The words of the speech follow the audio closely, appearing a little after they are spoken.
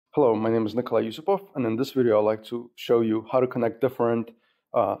Hello, my name is Nikolai Yusupov, and in this video I'd like to show you how to connect different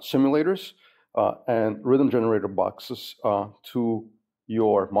simulators and rhythm generator boxes to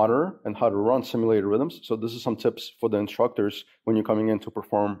your monitor and how to run simulated rhythms. So this is some tips for the instructors when you're coming in to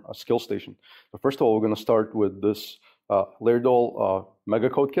perform a skill station. But first of all, we're going to start with this Laerdal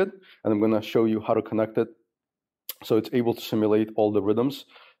MegaCode Kid, and I'm going to show you how to connect it so it's able to simulate all the rhythms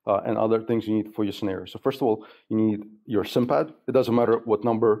and other things you need for your scenario. So first of all, you need your SimPad. It doesn't matter what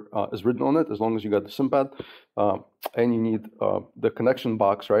number is written on it, as long as you got the SimPad. And you need the connection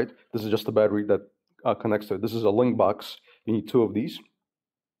box, right? This is just a battery that connects to it. This is a link box. You need 2 of these.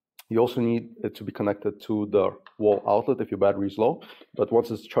 You also need it to be connected to the wall outlet if your battery is low. But once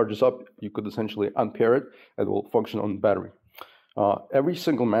it charges up, you could essentially unpair it and it will function on battery. Every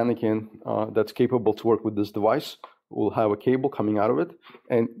single mannequin that's capable to work with this device will have a cable coming out of it,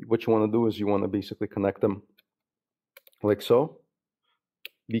 and what you want to do is you want to basically connect them like so.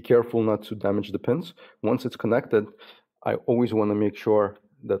 Be careful not to damage the pins. Once it's connected, I always want to make sure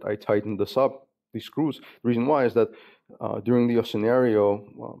that I tighten this up, these screws. The reason why is that during your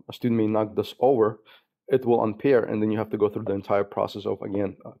scenario, a student may knock this over, it will unpair, and then you have to go through the entire process of,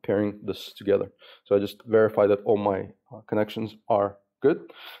 again, pairing this together. So I just verify that all my connections are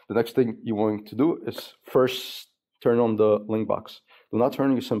good. The next thing you want to do is first turn on the link box. Do not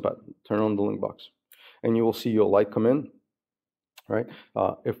turn your SimPad, turn on the link box. And you will see your light come in, right?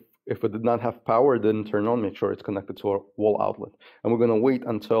 If it did not have power, it didn't turn on, make sure it's connected to a wall outlet. And we're gonna wait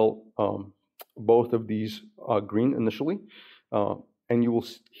until both of these are green initially, and you will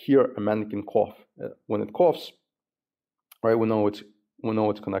hear a mannequin cough. When it coughs, right, we know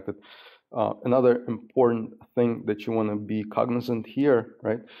it's connected. Another important thing that you wanna be cognizant here,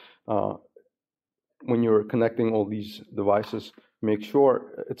 right? When you're connecting all these devices, make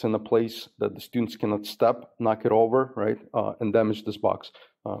sure it's in a place that the students cannot step, knock it over, right, and damage this box.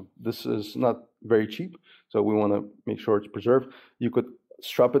 This is not very cheap, so we want to make sure it's preserved. You could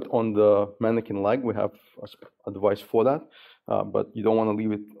strap it on the mannequin leg. We have a device for that, but you don't want to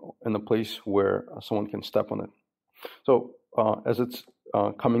leave it in a place where someone can step on it. So as it's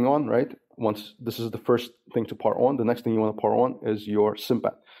coming on, right, once this is the first thing to power on, the next thing you want to power on is your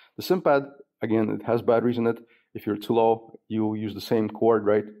SimPad. The SimPad, again, it has batteries in it. If you're too low, you use the same cord,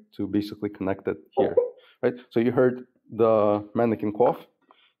 right, to basically connect it here, right? So you heard the mannequin cough,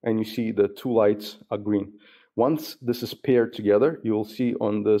 and you see the 2 lights are green. Once this is paired together, you will see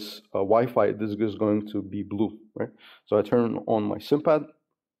on this Wi-Fi, this is going to be blue, right? So I turn on my SimPad.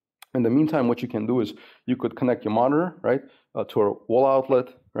 In the meantime, what you can do is you could connect your monitor, right, to a wall outlet,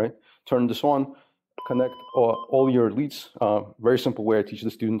 right? Turn this on, connect all your leads. Very simple way I teach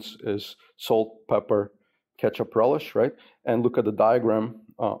the students is salt, pepper, ketchup, relish, right? And look at the diagram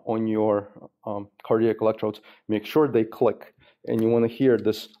on your cardiac electrodes. Make sure they click, and you want to hear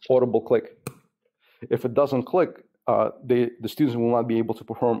this audible click. If it doesn't click, the students will not be able to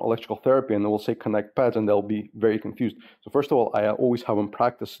perform electrical therapy, and they will say connect pads, and they'll be very confused. So first of all, I always have them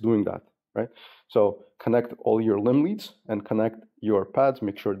practice doing that, right? So connect all your limb leads and connect your pads.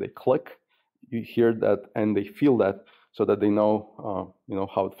 Make sure they click. You hear that and they feel that, so that they know,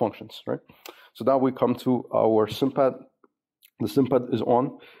 how it functions, right? So now we come to our SimPad. The SimPad is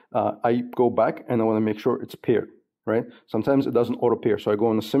on. I go back and I want to make sure it's paired, right? Sometimes it doesn't auto pair, so I go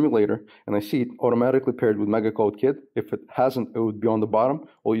on the simulator and I see it automatically paired with MegaCode Kid. If it hasn't, it would be on the bottom.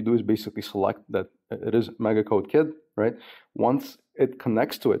 All you do is basically select that it is MegaCode Kid, right? Once it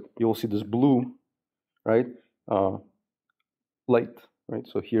connects to it, you'll see this blue, right, light, right?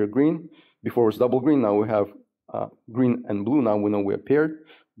 So here green. Before it was double green, now we have green and blue. Now we know we're paired.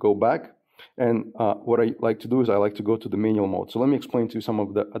 Go back. And what I like to do is I like to go to the manual mode. So let me explain to you some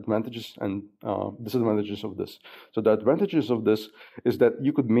of the advantages and disadvantages of this. So the advantages of this is that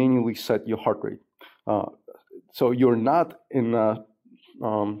you could manually set your heart rate. So you're not in a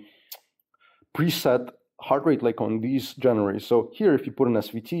preset heart rate like on these generators. So here, if you put an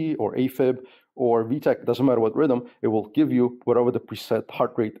SVT or AFib or VTEC, doesn't matter what rhythm, it will give you whatever the preset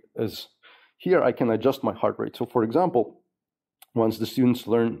heart rate is. Here, I can adjust my heart rate. So for example, once the students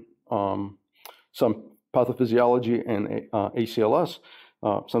learn some pathophysiology and ACLS,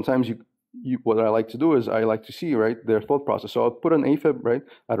 sometimes what I like to do is I like to see, right, their thought process. So I'll put an AFib, right,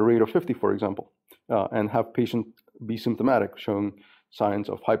 at a rate of 50, for example, and have patient be symptomatic, showing signs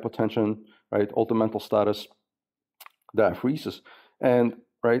of hypotension, right, altered mental status, diaphoresis, and,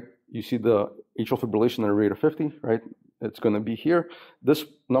 right, you see the atrial fibrillation at a rate of 50, right? It's going to be here. This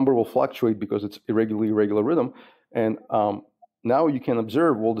number will fluctuate because it's irregular rhythm. And now you can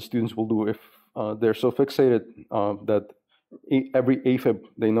observe what the students will do if they're so fixated that every AFib,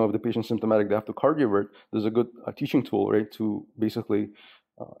 they know if the patient's symptomatic, they have to cardiovert. There's a good teaching tool, right, to basically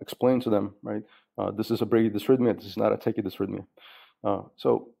explain to them, right? This is a bradydysrhythmia. This is not a tachydysrhythmia.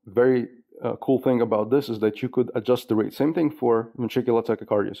 So very cool thing about this is that you could adjust the rate. Same thing for ventricular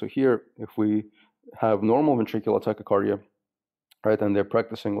tachycardia. So here, if we have normal ventricular tachycardia, right, and they're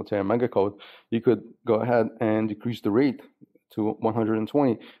practicing, let's say, a megacode, you could go ahead and decrease the rate to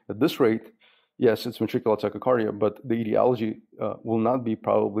 120. At this rate, yes, it's ventricular tachycardia, but the etiology will not be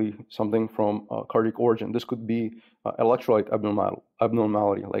probably something from cardiac origin. This could be electrolyte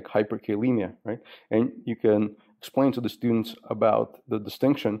abnormality, like hyperkalemia, right? And you can explain to the students about the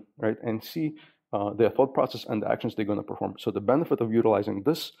distinction, right, and see their thought process and the actions they're going to perform. So the benefit of utilizing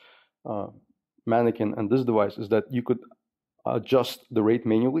this mannequin and this device is that you could adjust the rate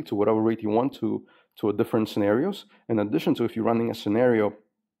manually to whatever rate you want to a different scenarios. In addition to, if you're running a scenario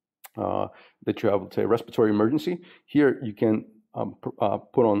that you have, let's say, a respiratory emergency, here you can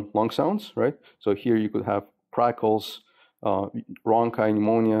put on lung sounds, right? So here you could have crackles, bronchi,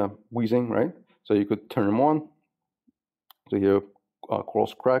 pneumonia, wheezing, right? So you could turn them on. So here,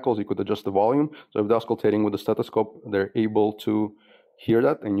 cross crackles, you could adjust the volume. So if they're auscultating with the stethoscope, they're able to hear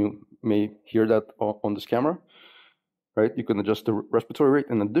that, and you may hear that on this camera, right? You can adjust the respiratory rate.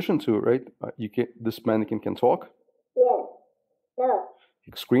 In addition to, right, this mannequin can talk. Yeah. No.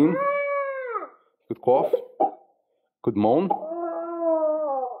 You could scream, could cough, could moan,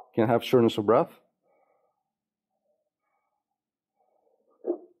 can have shortness of breath,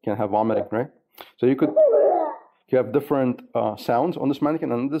 can have vomiting, right? So you have different sounds on this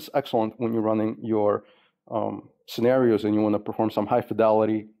mannequin, and this is excellent when you're running your scenarios and you want to perform some high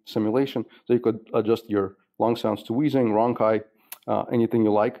fidelity simulation. So you could adjust your lung sounds to wheezing, bronchi, anything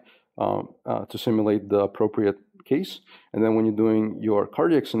you like to simulate the appropriate case. And then when you're doing your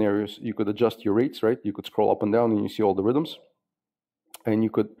cardiac scenarios, you could adjust your rates, right? You could scroll up and down and you see all the rhythms, and you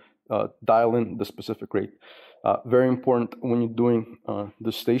could dial in the specific rate. Very important when you're doing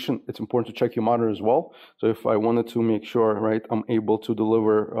this station, it's important to check your monitor as well. So if I wanted to make sure, right, I'm able to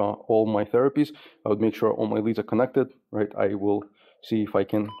deliver all my therapies, I would make sure all my leads are connected, right? I will see if I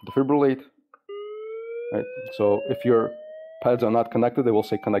can defibrillate, right? So if your pads are not connected, they will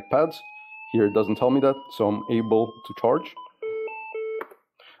say connect pads. Here it doesn't tell me that, so I'm able to charge.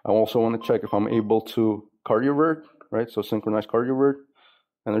 I also want to check if I'm able to cardiovert, right? So synchronize cardiovert,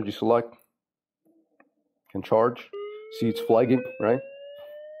 energy select, can charge, see it's flagging, right?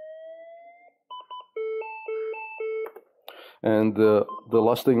 And the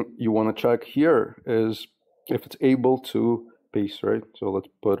last thing you want to check here is if it's able to pace, right? So let's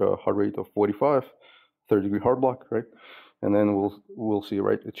put a heart rate of 45, 30-degree heart block, right? And then we'll see,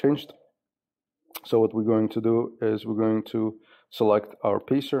 right? It changed. So what we're going to do is we're going to select our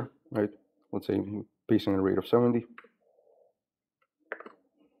pacer, right? Let's say pacing at a rate of 70.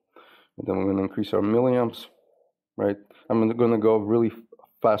 And then we're going to increase our milliamps, right? I'm going to go really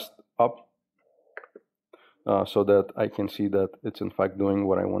fast up so that I can see that it's in fact doing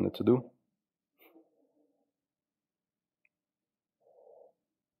what I want it to do.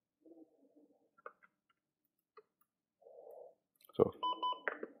 So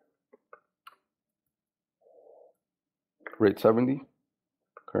rate 70,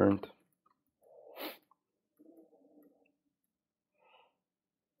 current.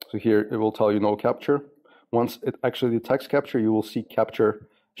 So here it will tell you no capture. Once it actually detects capture, you will see capture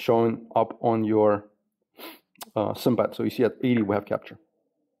showing up on your SimPad. So you see at 80 we have capture.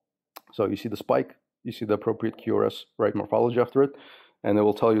 So you see the spike, you see the appropriate QRS right morphology after it, and it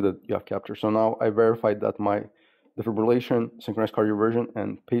will tell you that you have capture. So now I verified that my defibrillation, synchronized cardioversion,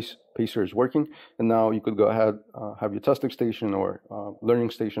 and pacer is working. And now you could go ahead, have your testing station or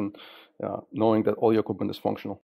learning station, knowing that all your equipment is functional.